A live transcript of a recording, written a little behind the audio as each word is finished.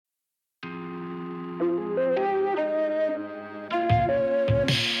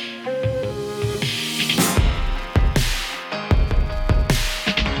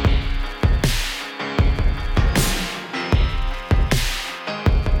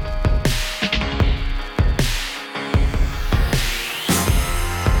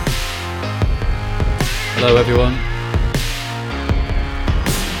Hello everyone.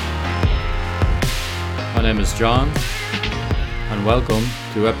 My name is John and welcome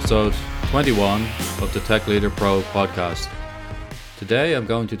to episode 21 of the Tech Leader Pro podcast. Today I'm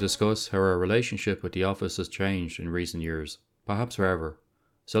going to discuss how our relationship with the office has changed in recent years, perhaps forever.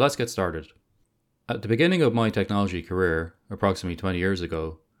 So let's get started. At the beginning of my technology career, approximately 20 years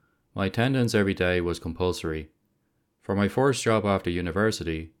ago, my attendance every day was compulsory. For my first job after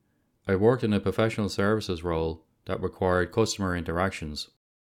university, I worked in a professional services role that required customer interactions.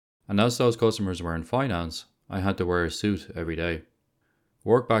 And as those customers were in finance, I had to wear a suit every day.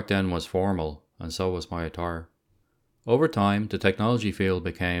 Work back then was formal, and so was my attire. Over time, the technology field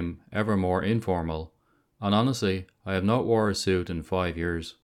became ever more informal, and honestly, I have not worn a suit in 5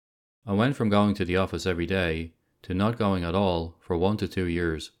 years. I went from going to the office every day to not going at all for 1 to 2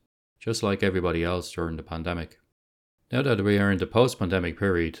 years, just like everybody else during the pandemic. Now that we are in the post-pandemic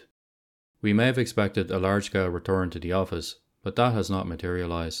period, we may have expected a large-scale return to the office, but that has not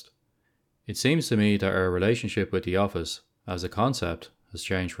materialized. It seems to me that our relationship with the office, as a concept, has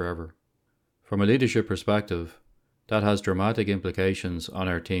changed forever. From a leadership perspective, that has dramatic implications on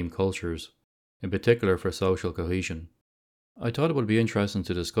our team cultures, in particular for social cohesion. I thought it would be interesting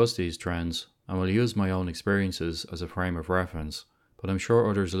to discuss these trends and will use my own experiences as a frame of reference, but I'm sure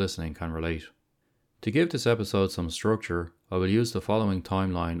others listening can relate. To give this episode some structure, I will use the following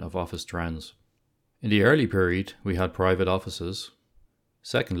timeline of office trends. In the early period, we had private offices.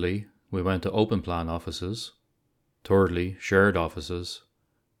 Secondly, we went to open plan offices. Thirdly, shared offices.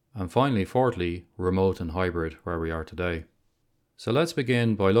 And finally, fourthly, remote and hybrid, where we are today. So let's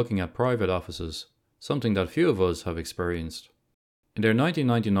begin by looking at private offices, something that few of us have experienced. In their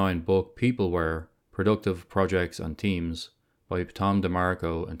 1999 book Peopleware, Productive Projects and Teams, by Tom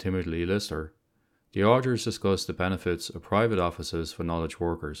DeMarco and Timothy Lister, the authors discuss the benefits of private offices for knowledge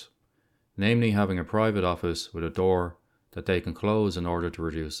workers, namely having a private office with a door that they can close in order to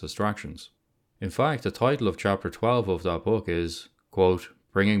reduce distractions. In fact, the title of chapter 12 of that book is, quote,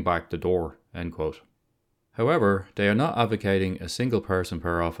 "Bringing Back the Door," end quote. However, they are not advocating a single person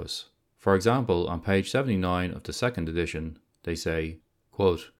per office. For example, on page 79 of the second edition, they say,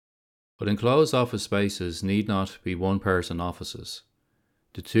 quote, "But enclosed office spaces need not be one-person offices.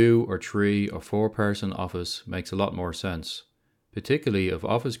 The 2 or 3 or 4-person office makes a lot more sense, particularly if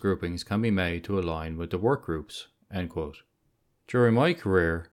office groupings can be made to align with the work groups," end quote. During my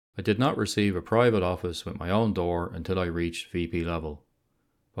career, I did not receive a private office with my own door until I reached VP level.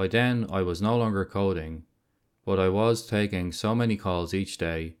 By then, I was no longer coding, but I was taking so many calls each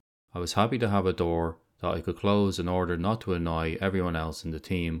day, I was happy to have a door that I could close in order not to annoy everyone else in the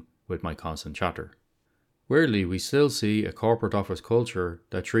team with my constant chatter. Weirdly, we still see a corporate office culture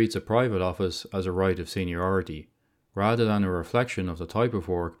that treats a private office as a right of seniority, rather than a reflection of the type of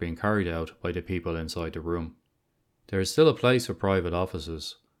work being carried out by the people inside the room. There is still a place for private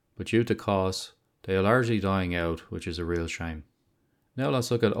offices, but due to costs, they are largely dying out, which is a real shame. Now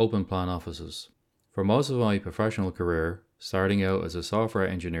let's look at open plan offices. For most of my professional career, starting out as a software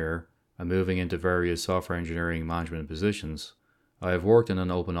engineer and moving into various software engineering management positions, I have worked in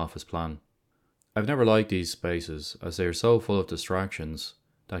an open office plan. I've never liked these spaces as they are so full of distractions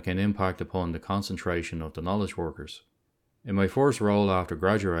that can impact upon the concentration of the knowledge workers. In my first role after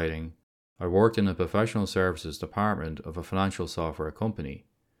graduating, I worked in a professional services department of a financial software company.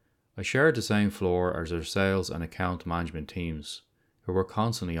 I shared the same floor as their sales and account management teams, who were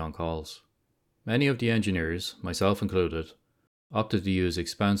constantly on calls. Many of the engineers, myself included, opted to use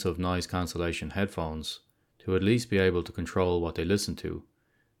expensive noise cancellation headphones to at least be able to control what they listened to,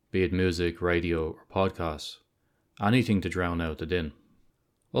 be it music, radio, or podcasts, anything to drown out the din.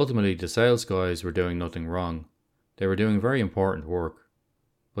 Ultimately, the sales guys were doing nothing wrong. They were doing very important work,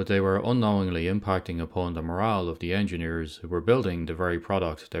 but they were unknowingly impacting upon the morale of the engineers who were building the very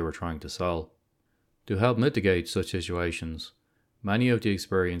product they were trying to sell. To help mitigate such situations, many of the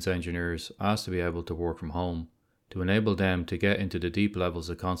experienced engineers asked to be able to work from home to enable them to get into the deep levels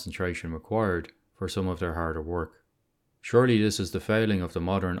of concentration required for some of their harder work. Surely this is the failing of the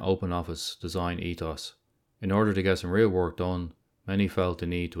modern open office design ethos. In order to get some real work done, many felt the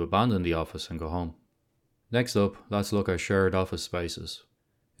need to abandon the office and go home. Next up, let's look at shared office spaces.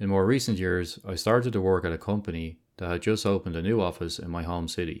 In more recent years, I started to work at a company that had just opened a new office in my home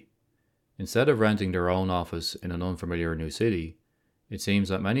city. Instead of renting their own office in an unfamiliar new city, it seems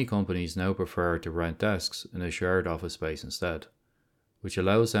that many companies now prefer to rent desks in a shared office space instead, which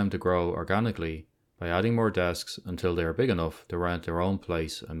allows them to grow organically by adding more desks until they are big enough to rent their own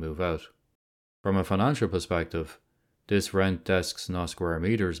place and move out. From a financial perspective, this rent desks not square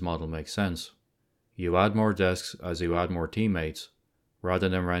meters model makes sense. You add more desks as you add more teammates, rather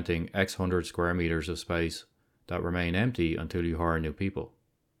than renting X hundred square meters of space that remain empty until you hire new people.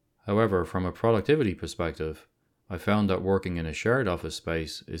 However, from a productivity perspective, I found that working in a shared office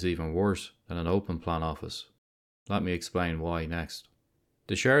space is even worse than an open plan office. Let me explain why next.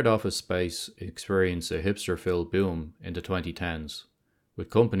 The shared office space experienced a hipster-filled boom in the 2010s, with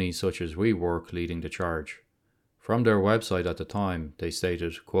companies such as WeWork leading the charge. From their website at the time, they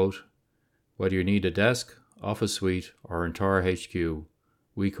stated, quote, "Whether you need a desk, office suite, or entire HQ,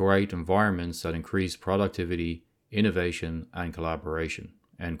 we create environments that increase productivity, innovation, and collaboration."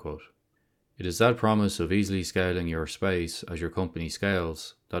 End quote. It is that promise of easily scaling your space as your company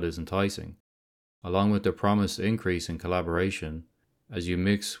scales that is enticing, along with the promised increase in collaboration as you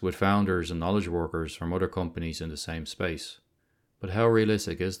mix with founders and knowledge workers from other companies in the same space. But how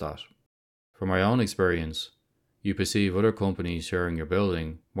realistic is that? From my own experience, you perceive other companies sharing your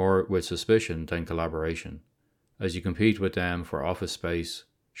building more with suspicion than collaboration, as you compete with them for office space,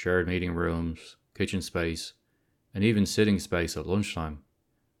 shared meeting rooms, kitchen space, and even sitting space at lunchtime.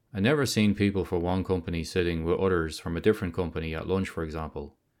 I never seen people from one company sitting with others from a different company at lunch, for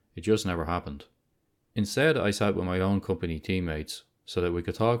example. It just never happened. Instead, I sat with my own company teammates so that we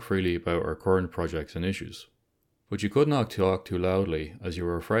could talk freely about our current projects and issues. But you could not talk too loudly as you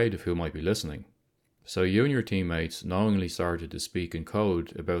were afraid of who might be listening. So you and your teammates knowingly started to speak in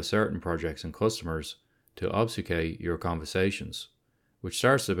code about certain projects and customers to obfuscate your conversations, which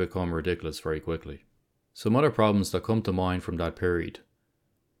starts to become ridiculous very quickly. Some other problems that come to mind from that period.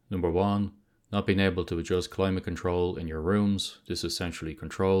 Number 1, not being able to adjust climate control in your rooms. This is centrally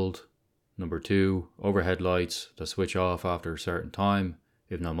controlled. Number 2, overhead lights that switch off after a certain time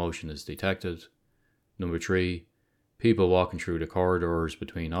if no motion is detected. Number 3, people walking through the corridors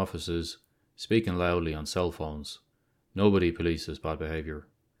between offices, speaking loudly on cell phones. Nobody polices bad behaviour.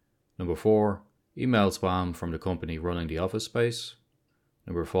 Number 4, email spam from the company running the office space.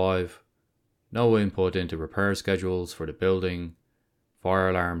 Number 5, no input into repair schedules for the building, fire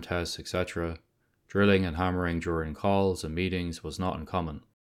alarm tests, etc. Drilling and hammering during calls and meetings was not uncommon.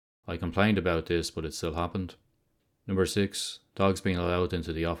 I complained about this, but it still happened. Number 6, dogs being allowed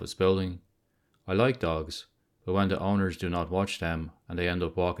into the office building. I like dogs, but when the owners do not watch them and they end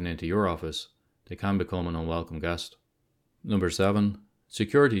up walking into your office, they can become an unwelcome guest. Number 7,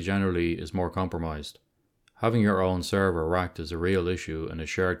 security generally is more compromised. Having your own server racked is a real issue in a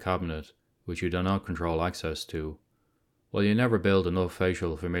shared cabinet which you do not control access to, while you never build enough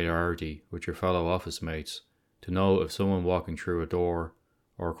facial familiarity with your fellow office mates to know if someone walking through a door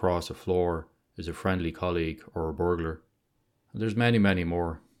or across a floor is a friendly colleague or a burglar. And there's many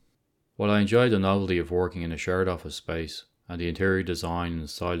more. While I enjoy the novelty of working in a shared office space, and the interior design and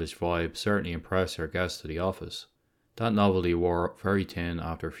stylish vibe certainly impress our guests to the office, that novelty wore very thin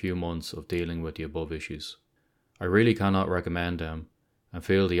after a few months of dealing with the above issues. I really cannot recommend them, and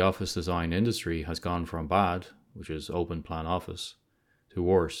feel the office design industry has gone from bad, which is open plan office, to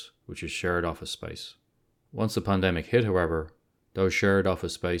worse, which is shared office space. Once the pandemic hit, however, those shared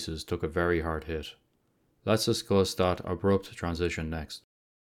office spaces took a very hard hit. Let's discuss that abrupt transition next.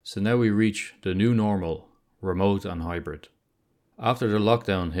 So now we reach the new normal, remote and hybrid. After the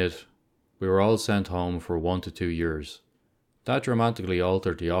lockdown hit, we were all sent home for 1 to 2 years. That dramatically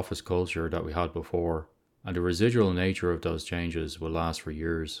altered the office culture that we had before, and the residual nature of those changes will last for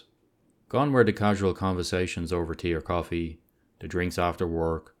years. Gone were the casual conversations over tea or coffee, the drinks after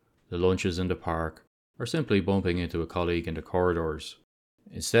work, the lunches in the park, or simply bumping into a colleague in the corridors.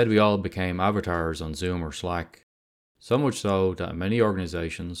 Instead, we all became avatars on Zoom or Slack. So much so that in many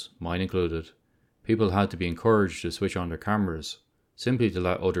organizations, mine included, people had to be encouraged to switch on their cameras, simply to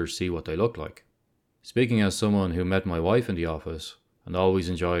let others see what they look like. Speaking as someone who met my wife in the office, and always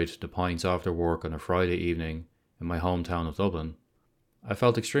enjoyed the pints after work on a Friday evening in my hometown of Dublin, I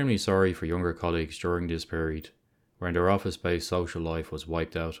felt extremely sorry for younger colleagues during this period, when their office-based social life was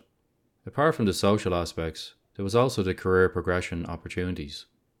wiped out. Apart from the social aspects, there was also the career progression opportunities.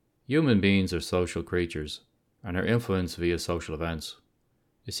 Human beings are social creatures, and are influenced via social events.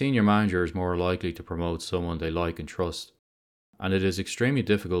 A senior manager is more likely to promote someone they like and trust, and it is extremely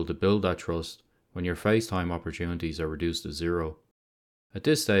difficult to build that trust when your FaceTime opportunities are reduced to zero. At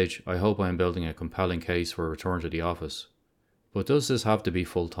this stage, I hope I am building a compelling case for a return to the office. But does this have to be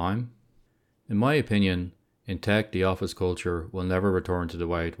full-time? In my opinion, in tech, the office culture will never return to the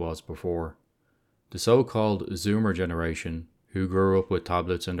way it was before. The so-called Zoomer generation, who grew up with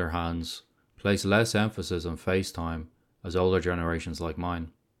tablets in their hands, place less emphasis on FaceTime as older generations like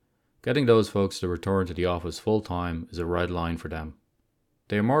mine. Getting those folks to return to the office full-time is a red line for them.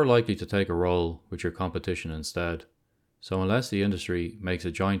 They are more likely to take a role with your competition instead. So unless the industry makes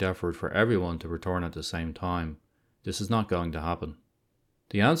a joint effort for everyone to return at the same time, this is not going to happen.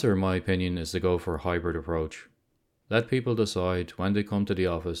 The answer, in my opinion, is to go for a hybrid approach. Let people decide when they come to the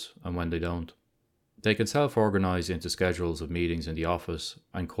office and when they don't. They can self-organise into schedules of meetings in the office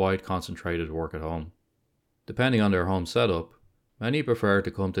and quiet, concentrated work at home. Depending on their home setup, many prefer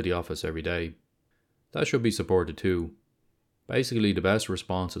to come to the office every day. That should be supported too. Basically, the best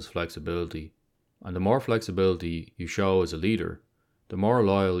response is flexibility, and the more flexibility you show as a leader, the more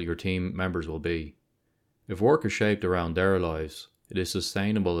loyal your team members will be. If work is shaped around their lives, it is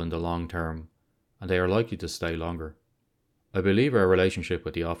sustainable in the long term, and they are likely to stay longer. I believe our relationship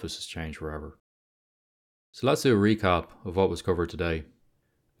with the office has changed forever. So let's do a recap of what was covered today.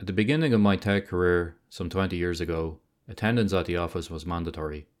 At the beginning of my tech career, some 20 years ago, attendance at the office was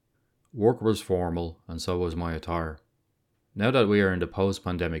mandatory. Work was formal, and so was my attire. Now that we are in the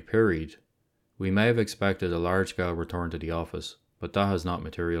post-pandemic period, we may have expected a large-scale return to the office, but that has not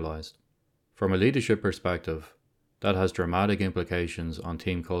materialized. From a leadership perspective, that has dramatic implications on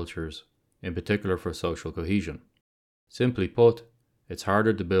team cultures, in particular for social cohesion. Simply put, it's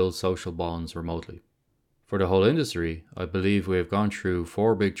harder to build social bonds remotely. For the whole industry, I believe we have gone through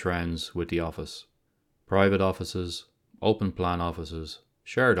 4 big trends with the office: private offices, open plan offices,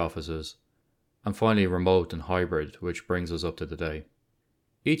 shared offices, and finally remote and hybrid, which brings us up to today.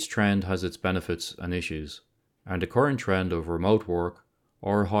 Each trend has its benefits and issues, and the current trend of remote work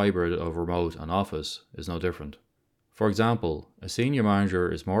or hybrid of remote and office is no different. For example, a senior manager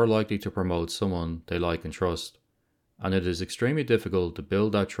is more likely to promote someone they like and trust, and it is extremely difficult to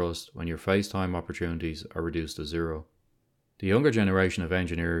build that trust when your FaceTime opportunities are reduced to zero. The younger generation of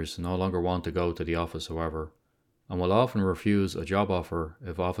engineers no longer want to go to the office, however, and will often refuse a job offer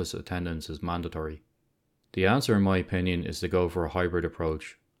if office attendance is mandatory. The answer, in my opinion, is to go for a hybrid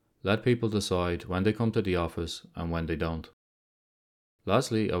approach. Let people decide when they come to the office and when they don't.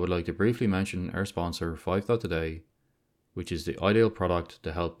 Lastly, I would like to briefly mention our sponsor, 5.today, which is the ideal product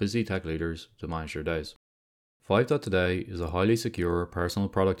to help busy tech leaders to manage their days. 5.today is a highly secure personal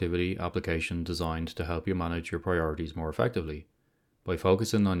productivity application designed to help you manage your priorities more effectively by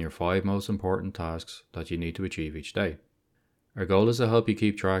focusing on your 5 most important tasks that you need to achieve each day. Our goal is to help you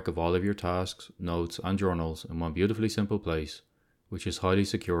keep track of all of your tasks, notes, and journals in one beautifully simple place, which is highly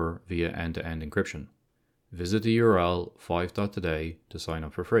secure via end-to-end encryption. Visit the URL 5.today to sign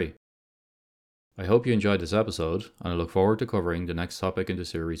up for free. I hope you enjoyed this episode, and I look forward to covering the next topic in the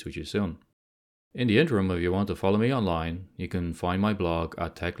series with you soon. In the interim, if you want to follow me online, you can find my blog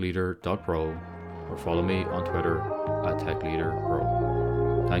at techleader.pro or follow me on Twitter at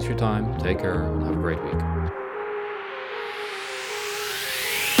techleaderpro. Thanks for your time, take care, and have a great week.